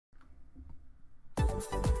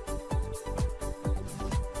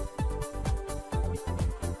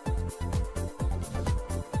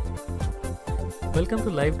Welcome to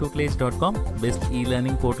Livetutelage.com, best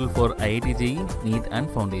e-learning portal for IIT JEE, NEET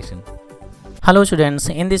and Foundation. Hello students,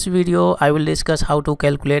 in this video I will discuss how to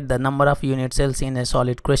calculate the number of unit cells in a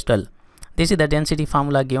solid crystal. This is the density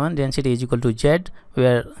formula given. Density is equal to Z,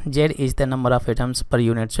 where Z is the number of atoms per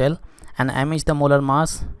unit cell and M is the molar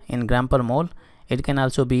mass in gram per mole. It can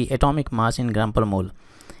also be atomic mass in gram per mole.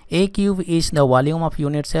 A cube is the volume of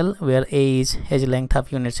unit cell, where A is edge length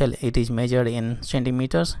of unit cell. It is measured in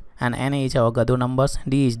centimeters, and N is Avogadro numbers.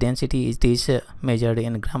 D is density. It is measured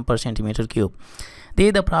in gram per centimeter cube. This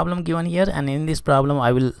is the problem given here, and in this problem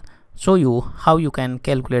I will show you how you can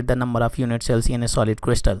calculate the number of unit cells in a solid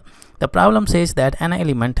crystal. The problem says that an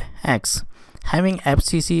element X having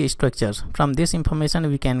FCC structures. From this information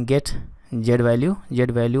we can get Z value. Z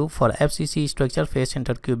value for FCC structure, face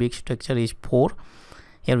center cubic structure, is 4.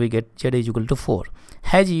 Here we get Z is equal to 4.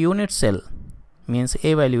 Has unit cell, means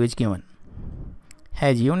A value is given.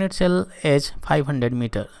 Has unit cell as 500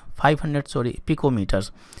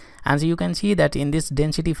 picometers. And so you can see that in this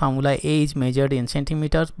density formula A is measured in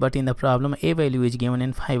centimeters, but in the problem A value is given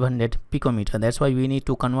in 500 picometer. That's why we need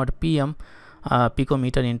to convert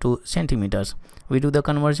picometer into centimeters. We do the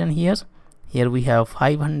conversion here. Here we have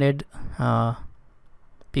 500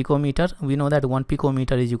 picometer. We know that 1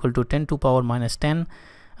 picometer is equal to 10 to power minus 10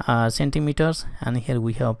 centimeters, and here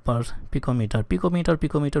we have per picometer.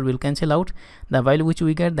 Picometer will cancel out. The value which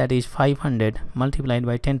we get, that is 500 multiplied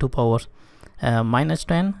by 10 to power minus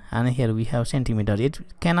 10, and here we have centimeter. It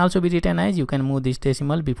can also be written as, you can move this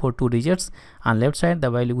decimal before 2 digits. On left side the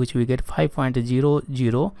value which we get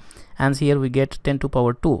 5.00, and here we get 10 to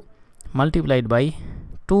power 2 multiplied by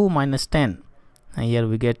 2 minus 10, and here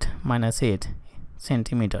we get minus 8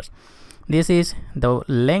 centimeters. This is the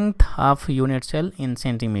length of unit cell in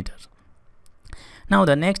centimeters. Now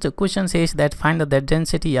the next question says that find the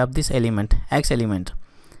density of this element, X element.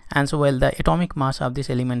 And so while the atomic mass of this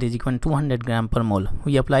element is equal to 200 gram per mole,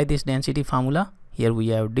 we apply this density formula. Here we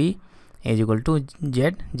have D is equal to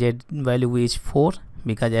Z. Z value is 4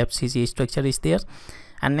 because FCC structure is there.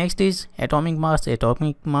 And next is atomic mass.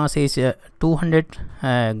 Atomic mass is 200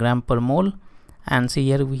 gram per mole. And see,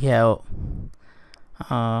 here we have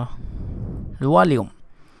volume.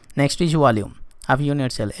 Next is volume of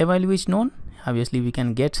unit cell. A value is known. Obviously we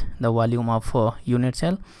can get the volume of unit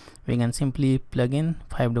cell. We can simply plug in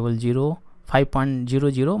 500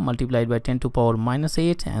 multiplied by 10 to power minus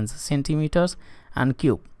 8 and centimeters and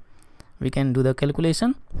cube. We can do the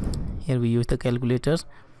calculation. Here we use the calculators.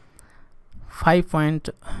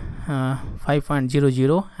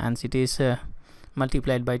 5.00 and it is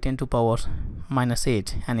multiplied by 10 to power minus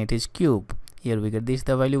 8, and it is cube. Here we get this,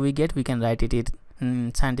 the value we get. We can write it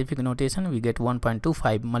in scientific notation. We get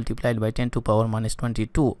 1.25 multiplied by 10 to power minus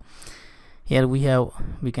 22. Here we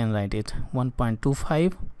can write it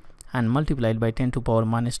 1.25 and multiplied by 10 to power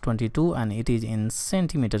minus 22, and it is in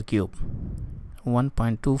centimeter cube.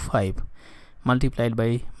 1.25 multiplied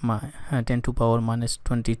by 10 to power minus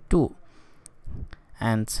 22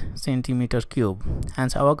 and centimeter cube.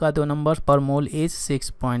 And Avogadro number per mole is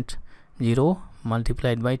 6.0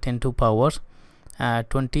 multiplied by 10 to power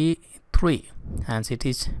 23, and it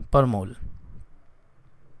is per mole.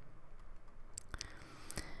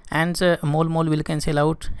 And mole will cancel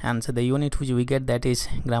out, and so the unit which we get, that is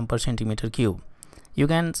gram per centimeter cube. You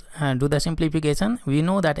can do the simplification. We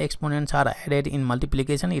know that exponents are added in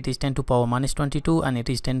multiplication. It is 10 to power minus 22 and it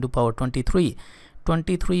is 10 to power 23.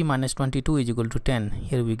 23 minus 22 is equal to 10.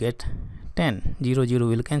 Here we get 10. 0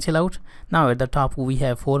 will cancel out. Now at the top we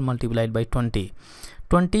have 4 multiplied by 20.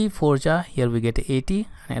 24 here we get 80,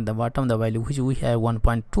 and at the bottom the value which we have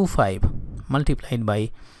 1.25 multiplied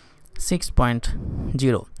by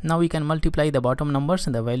 6.0. Now we can multiply the bottom numbers,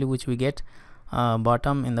 and the value which we get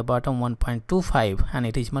bottom 1.25, and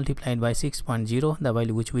it is multiplied by 6.0. the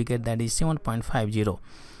value which we get, that is 7.50.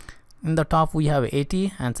 In the top we have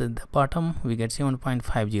 80, and at the bottom we get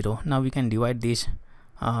 7.50. Now we can divide these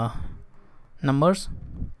numbers.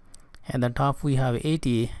 At the top we have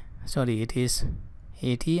 80, it is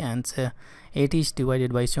 80, and 80 is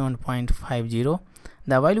divided by 7.50.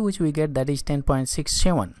 The value which we get, that is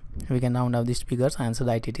 10.67. We can round up these figures and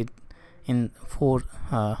write it in four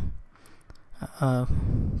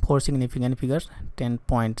significant figures.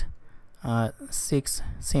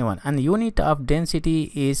 10.67, and unit of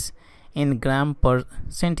density is in gram per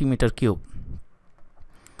centimeter cube.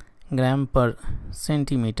 Gram per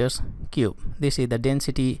centimeter cube. This is the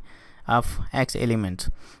density of X element.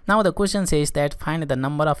 Now the question says that find the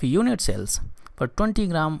number of unit cells for 20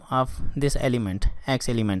 gram of this element, X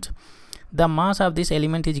element. The mass of this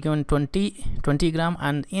element is given 20 gram,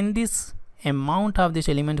 and in this amount of this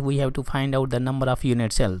element we have to find out the number of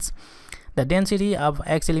unit cells. The density of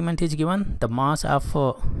X element is given, the mass of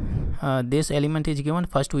this element is given.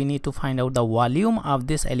 First we need to find out the volume of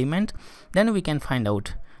this element, then we can find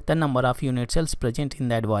out the number of unit cells present in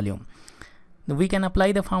that volume. We can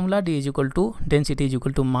apply the formula D is equal to density is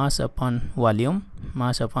equal to mass upon volume.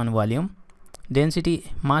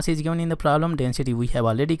 Density, mass is given in the problem, density we have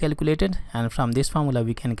already calculated, and from this formula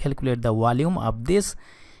we can calculate the volume of this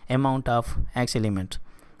amount of X element.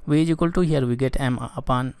 V is equal to, here we get M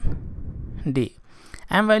upon D.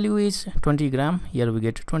 M value is 20 gram, here we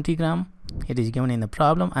get 20 gram, it is given in the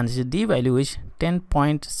problem, and this D value is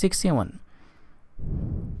 10.67.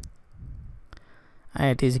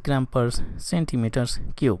 It is gram per centimeters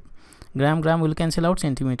cube. Gram will cancel out,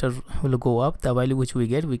 centimeter will go up. The value which we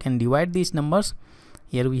get, we can divide these numbers.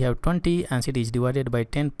 Here we have 20 and it is divided by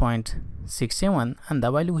 10.67, and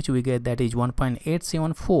the value which we get, that is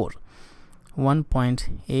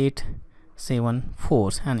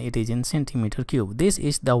 1.874, and it is in centimeter cube. This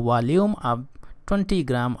is the volume of 20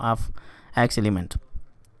 gram of X element.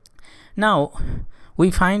 Now we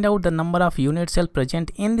find out the number of unit cell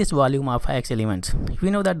present in this volume of X element. We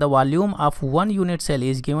know that the volume of one unit cell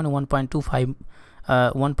is given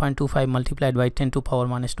 1.25 multiplied by 10 to power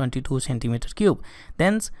minus 22 centimeter cube.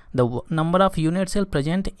 Then the number of unit cell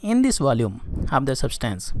present in this volume of the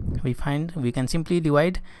substance, we can simply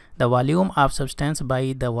divide the volume of substance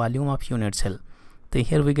by the volume of unit cell. So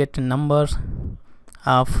here we get the number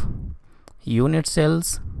of unit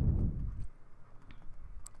cells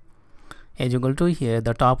is equal to, here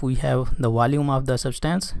the top we have the volume of the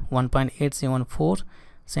substance 1.874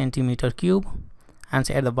 centimeter cube, and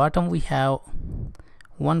at the bottom we have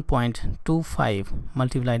 1.25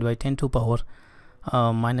 multiplied by 10 to power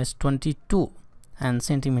minus 22 and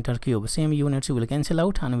centimeter cube. Same units will cancel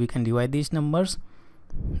out and we can divide these numbers.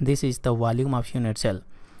 This is the volume of unit cell.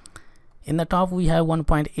 In the top we have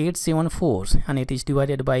 1.874 and it is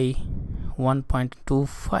divided by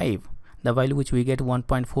 1.25. The value which we get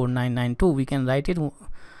 1.4992. We can write it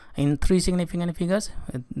in 3 significant figures,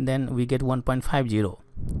 then we get 1.50.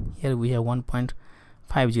 Here we have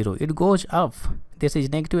 1.50. It goes up, this is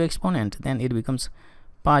negative exponent, then it becomes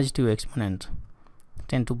positive exponent,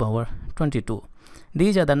 10 to power 22.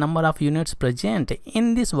 These are the number of units present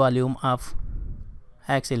in this volume of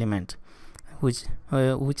X element, which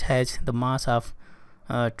has the mass of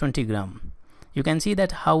 20 gram. You can see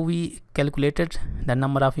that how we calculated the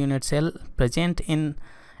number of unit cell present in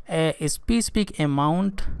a specific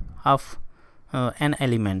amount of an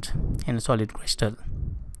element in a solid crystal.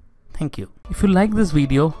 Thank you. If you like this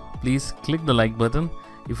video, please click the like button.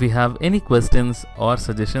 If you have any questions or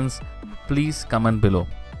suggestions, please comment below.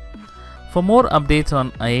 For more updates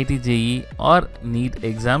on IIT JEE or NEET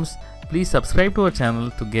exams, please subscribe to our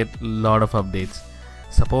channel to get a lot of updates.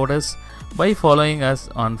 Support us by following us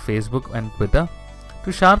on Facebook and Twitter.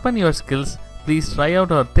 To sharpen your skills, please try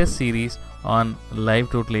out our test series on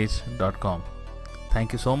Livetutelage.com.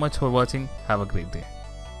 Thank you so much for watching. Have a great day.